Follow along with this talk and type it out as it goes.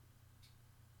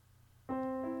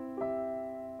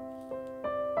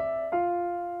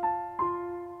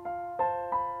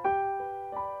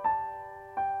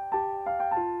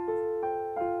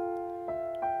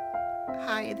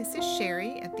Hi, this is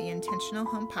Sherry at the Intentional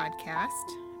Home Podcast.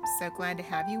 I'm so glad to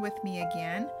have you with me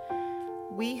again.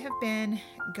 We have been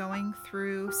going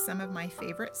through some of my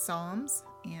favorite Psalms,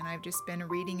 and I've just been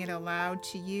reading it aloud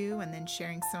to you and then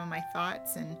sharing some of my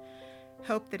thoughts, and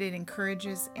hope that it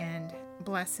encourages and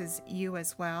blesses you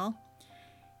as well.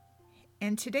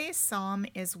 And today's Psalm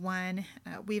is one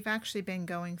we've actually been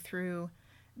going through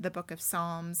the book of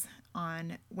Psalms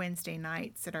on Wednesday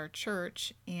nights at our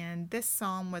church, and this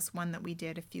psalm was one that we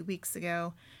did a few weeks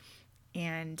ago,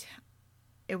 and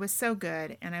it was so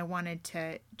good, and I wanted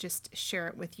to just share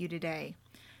it with you today.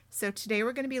 So today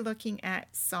we're going to be looking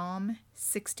at Psalm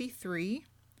 63,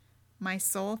 My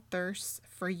Soul Thirsts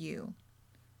for You,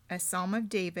 a psalm of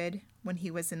David when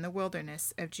he was in the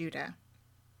wilderness of Judah.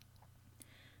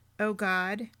 O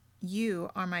God,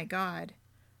 you are my God.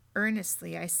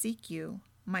 Earnestly I seek you.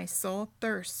 My soul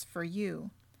thirsts for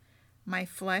you. My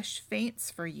flesh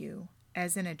faints for you,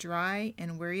 as in a dry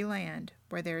and weary land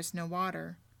where there is no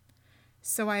water.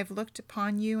 So I have looked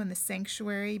upon you in the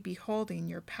sanctuary, beholding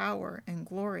your power and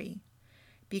glory.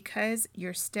 Because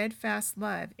your steadfast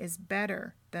love is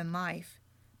better than life,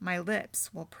 my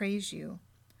lips will praise you.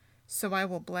 So I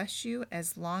will bless you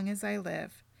as long as I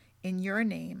live. In your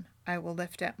name I will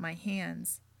lift up my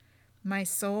hands. My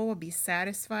soul will be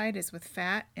satisfied as with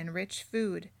fat and rich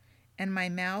food, and my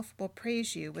mouth will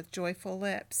praise you with joyful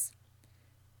lips.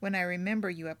 When I remember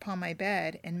you upon my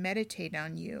bed and meditate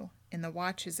on you in the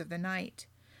watches of the night,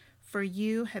 for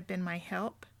you have been my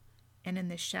help, and in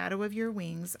the shadow of your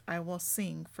wings I will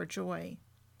sing for joy.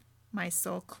 My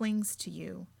soul clings to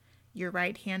you, your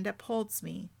right hand upholds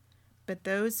me, but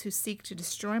those who seek to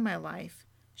destroy my life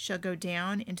shall go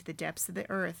down into the depths of the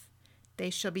earth. They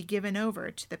shall be given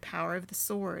over to the power of the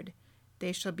sword.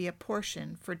 They shall be a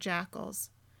portion for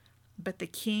jackals. But the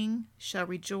king shall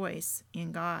rejoice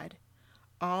in God.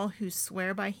 All who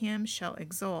swear by him shall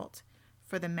exult,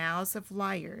 for the mouths of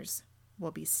liars will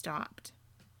be stopped.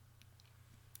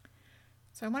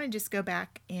 So I want to just go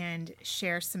back and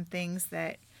share some of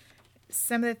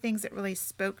the things that really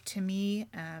spoke to me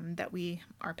that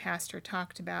our pastor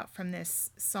talked about from this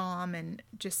psalm, and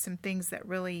just some things that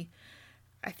really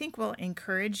I think will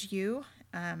encourage you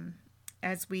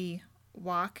as we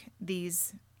walk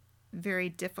these very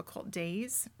difficult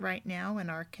days right now in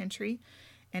our country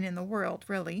and in the world,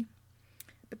 really.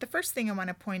 But the first thing I want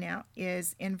to point out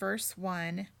is in verse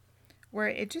 1, where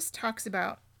it just talks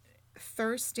about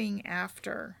thirsting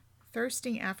after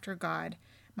God.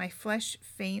 My flesh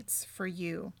faints for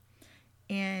you.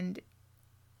 And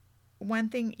one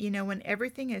thing, when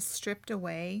everything is stripped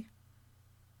away,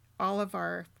 all of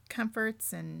our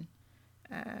comforts and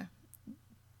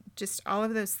just all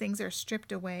of those things are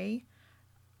stripped away,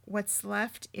 what's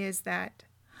left is that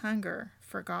hunger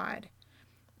for God.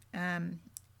 And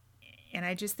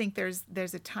I just think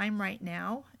there's a time right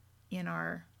now in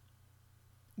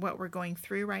what we're going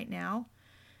through right now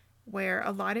where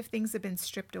a lot of things have been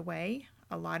stripped away.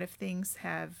 A lot of things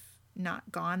have not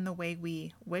gone the way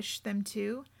we wish them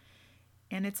to.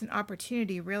 And it's an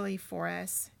opportunity really for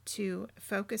us to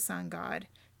focus on God,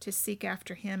 to seek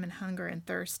after him and hunger and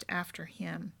thirst after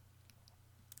him.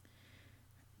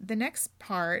 The next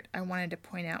part I wanted to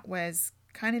point out was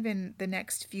kind of in the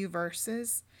next few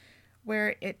verses,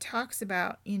 where it talks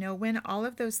about, when all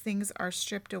of those things are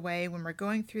stripped away, when we're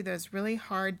going through those really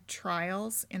hard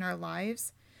trials in our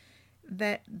lives,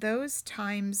 that those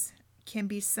times can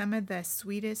be some of the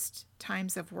sweetest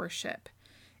times of worship.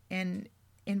 And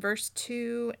in verse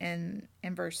 2 and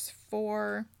in verse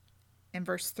 4 and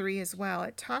verse 3 as well,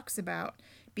 it talks about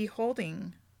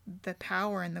beholding the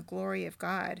power and the glory of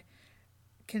God,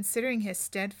 considering his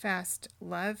steadfast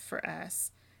love for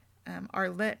us, our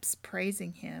lips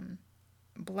praising him,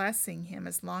 blessing him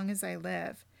as long as I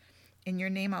live. In your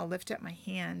name I'll lift up my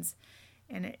hands.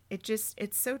 And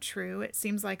it's so true. It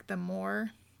seems like the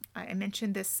more, I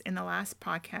mentioned this in the last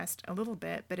podcast a little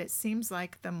bit, but it seems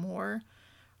like the more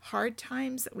hard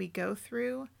times that we go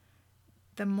through,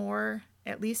 the more,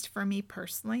 at least for me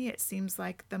personally, it seems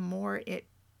like the more it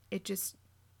just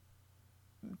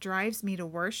drives me to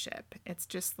worship. It's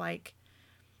just like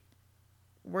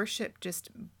worship just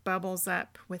bubbles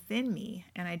up within me,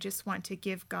 and I just want to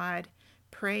give God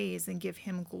praise and give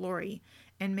him glory.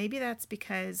 And maybe that's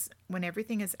because when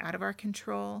everything is out of our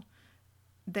control,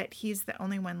 that he's the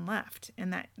only one left,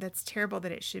 and that's terrible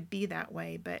that it should be that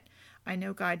way. But I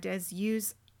know God does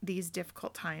use these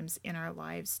difficult times in our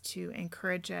lives to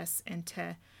encourage us and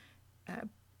to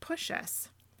push us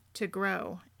to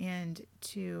grow and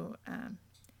to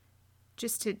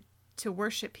just to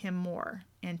worship him more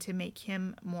and to make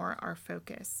him more our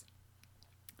focus.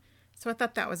 So I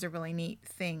thought that was a really neat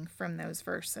thing from those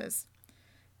verses.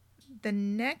 The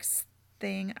next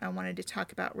thing I wanted to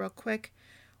talk about real quick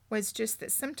was just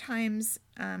that sometimes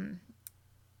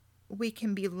we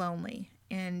can be lonely.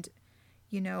 And,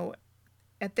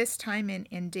 at this time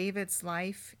in David's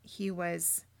life, he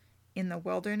was in the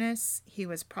wilderness. He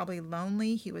was probably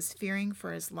lonely. He was fearing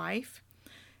for his life.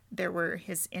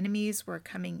 His enemies were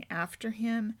coming after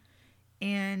him.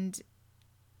 And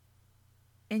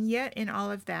yet in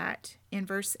all of that, in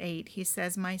verse 8, he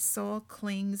says, "My soul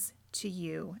clings to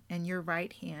you, and your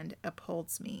right hand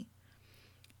upholds me."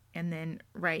 And then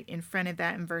right in front of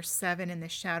that in verse 7, "In the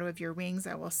shadow of your wings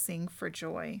I will sing for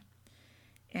joy."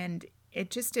 And it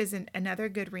just is another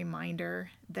good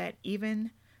reminder that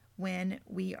even when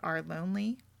we are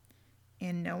lonely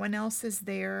and no one else is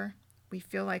there, we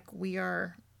feel like we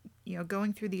are,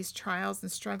 going through these trials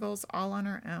and struggles all on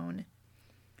our own,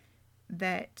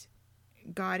 that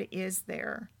God is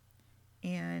there,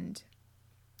 and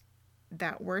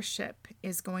that worship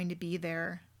is going to be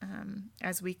there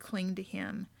as we cling to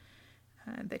Him,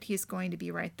 that He's going to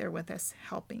be right there with us,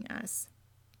 helping us.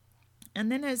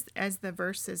 And then as the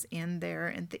verses end there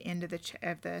at the end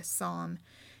of the psalm,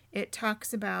 it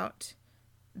talks about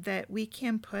that we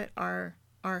can put our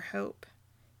hope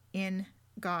in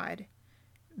God,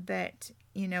 that,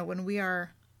 when we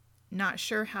are not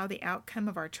sure how the outcome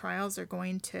of our trials are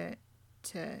going to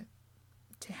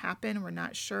happen, we're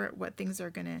not sure what things are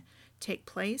going to take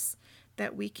place,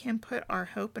 that we can put our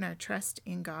hope and our trust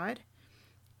in God,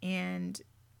 and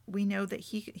we know that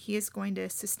He is going to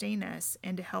sustain us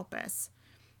and to help us.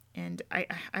 And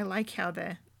I like how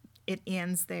it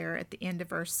ends there at the end of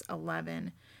verse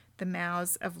 11. "The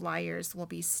mouths of liars will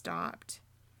be stopped."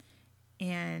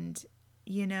 And,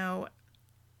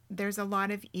 there's a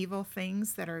lot of evil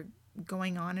things that are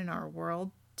going on in our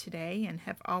world today and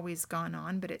have always gone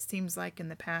on, but it seems like in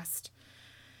the past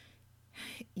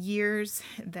years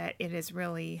that it has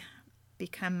really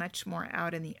become much more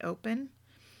out in the open,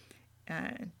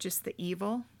 just the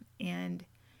evil. And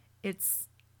it's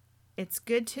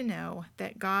good to know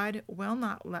that God will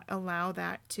not allow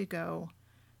that to go,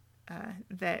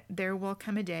 that there will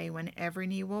come a day when every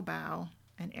knee will bow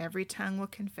and every tongue will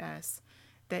confess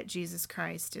that Jesus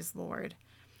Christ is Lord.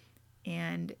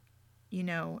 And,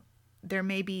 there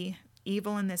may be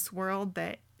evil in this world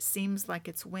that seems like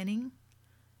it's winning,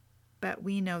 but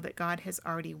we know that God has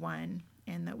already won,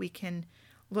 and that we can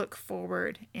look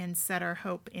forward and set our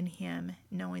hope in Him,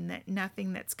 knowing that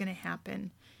nothing that's going to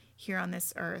happen here on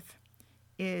this earth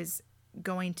is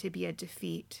going to be a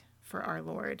defeat for our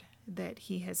Lord, that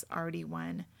He has already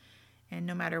won. And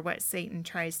no matter what Satan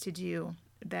tries to do,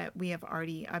 that we have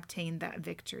already obtained that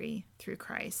victory through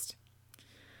Christ.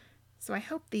 So I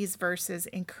hope these verses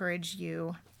encourage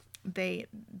you.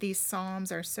 These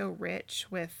Psalms are so rich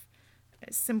with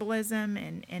symbolism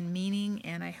and meaning,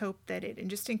 and I hope that it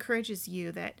just encourages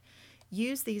you that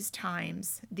use these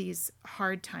times, these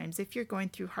hard times, if you're going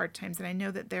through hard times. And I know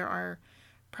that there are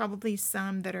probably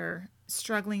some that are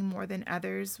struggling more than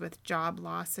others with job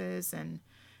losses and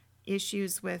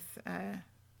issues with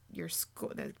your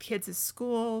school, the kids'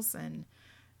 schools, and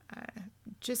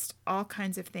just all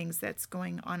kinds of things that's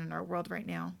going on in our world right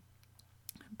now.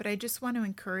 But I just want to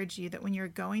encourage you that when you're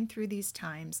going through these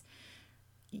times,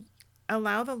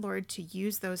 allow the Lord to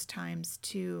use those times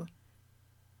to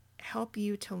help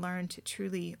you to learn to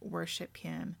truly worship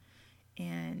Him,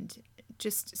 and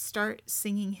just start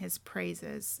singing His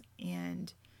praises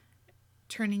and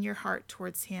turning your heart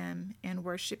towards Him and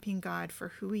worshiping God for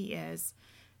who He is,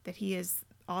 that He is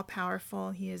all-powerful.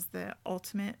 He is the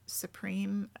ultimate,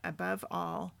 supreme, above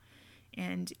all,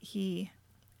 and we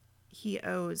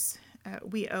owe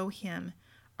Him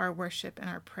our worship and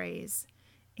our praise.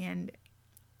 And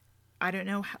I don't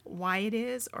know why it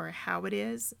is or how it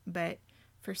is, but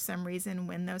for some reason,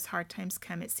 when those hard times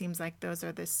come, it seems like those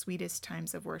are the sweetest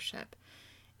times of worship.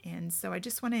 And so I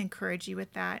just want to encourage you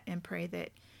with that, and pray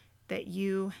that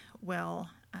you will,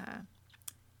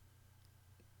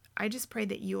 I just pray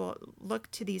that you will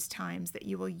look to these times, that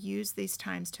you will use these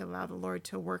times to allow the Lord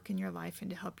to work in your life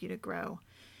and to help you to grow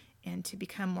and to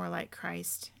become more like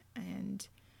Christ, and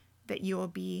that you will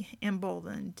be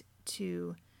emboldened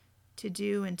to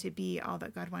do and to be all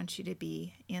that God wants you to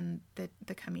be in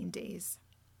the coming days.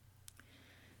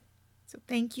 So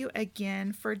thank you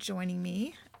again for joining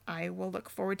me. I will look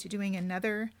forward to doing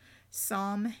another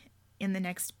psalm in the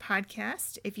next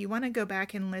podcast. If you want to go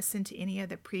back and listen to any of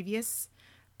the previous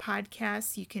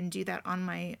podcasts, you can do that on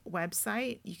my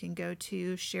website. You can go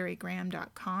to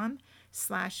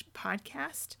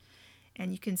sherrygraham.com/podcast,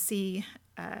 and you can see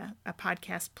a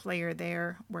podcast player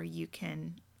there where you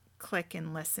can click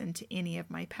and listen to any of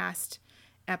my past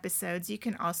episodes. You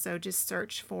can also just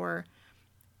search for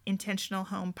Intentional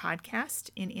Home Podcast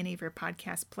in any of your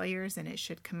podcast players, and it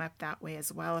should come up that way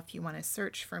as well. If you want to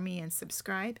search for me and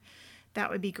subscribe, that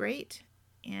would be great.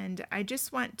 And I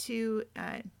just want to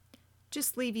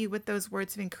just leave you with those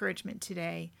words of encouragement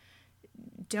today.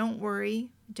 Don't worry,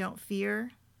 don't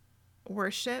fear,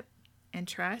 worship and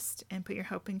trust, and put your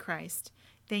hope in Christ.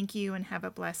 Thank you, and have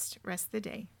a blessed rest of the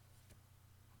day.